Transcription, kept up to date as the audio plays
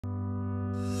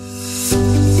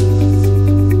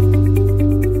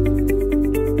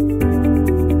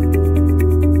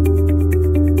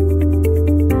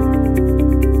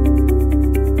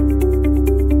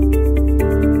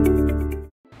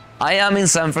I am in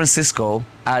San Francisco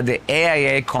at the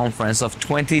AIA Conference of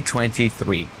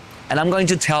 2023, and I'm going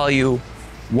to tell you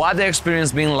what the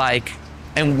experience been like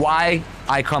and why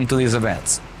I come to these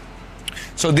events.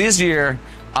 So this year,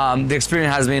 the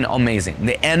experience has been amazing.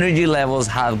 The energy levels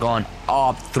have gone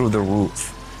up through the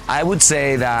roof. I would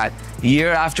say that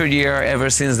year after year, ever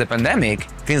since the pandemic,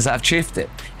 things have shifted.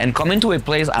 And coming to a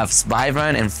place as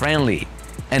vibrant and friendly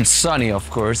and sunny, of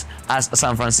course, as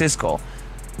San Francisco,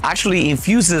 actually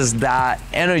infuses that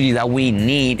energy that we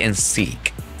need and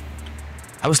seek.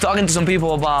 I was talking to some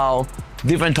people about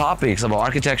different topics, about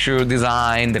architecture,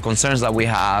 design, the concerns that we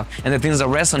have, and the things that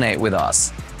resonate with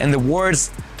us. And the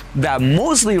words that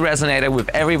mostly resonated with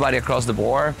everybody across the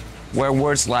board were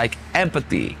words like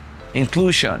empathy,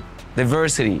 inclusion,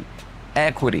 diversity,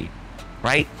 equity,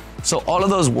 right? So all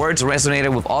of those words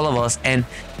resonated with all of us, and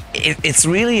it's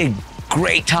really a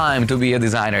great time to be a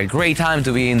designer, a great time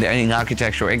to be in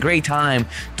architecture, a great time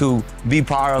to be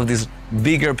part of this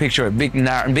bigger picture,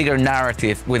 bigger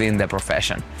narrative within the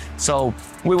profession. So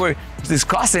we were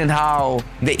discussing how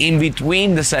the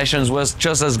in-between the sessions was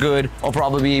just as good or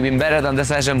probably even better than the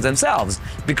sessions themselves,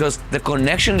 because the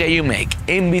connection that you make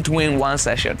in between one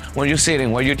session, when you're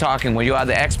sitting, when you're talking, when you're at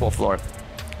the expo floor,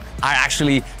 are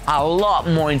actually a lot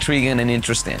more intriguing and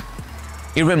interesting.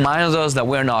 It reminds us that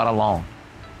we're not alone.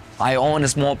 I own a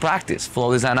small practice,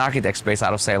 Flow Design Architects, based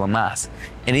out of Salem, Mass.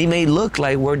 And it may look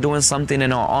like we're doing something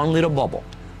in our own little bubble,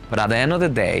 but at the end of the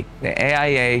day, the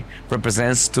AIA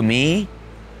represents to me,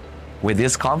 with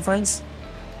this conference,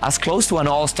 as close to an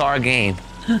all-star game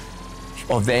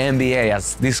of the NBA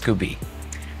as this could be.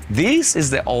 This is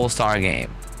the all-star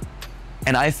game.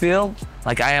 And I feel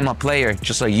like I am a player,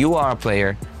 just like you are a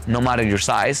player, no matter your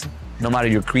size, no matter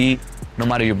your creed, no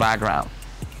matter your background.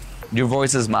 Your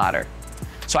voices matter.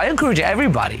 So I encourage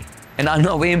everybody, and I'm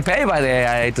not being paid by the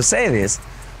AIA to say this,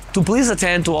 to please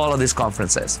attend to all of these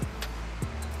conferences.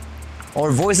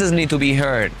 Our voices need to be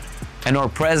heard, and our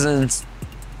presence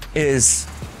is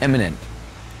eminent.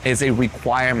 It's a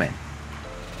requirement.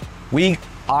 We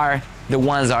are the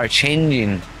ones that are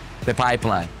changing the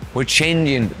pipeline. We're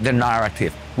changing the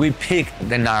narrative. We pick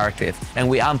the narrative, and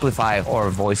we amplify our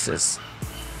voices.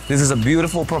 This is a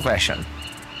beautiful profession,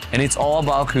 and it's all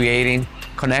about creating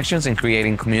connections and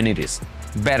creating communities,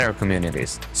 better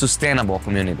communities, sustainable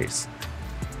communities.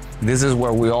 This is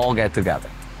where we all get together.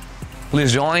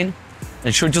 Please join,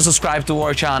 and sure to subscribe to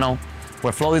our channel,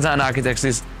 where Flow Design Architects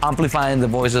is amplifying the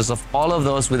voices of all of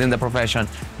those within the profession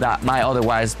that might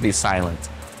otherwise be silent.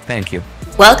 Thank you.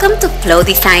 Welcome to Flow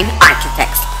Design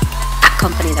Architects, a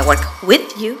company that works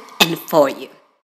with you and for you.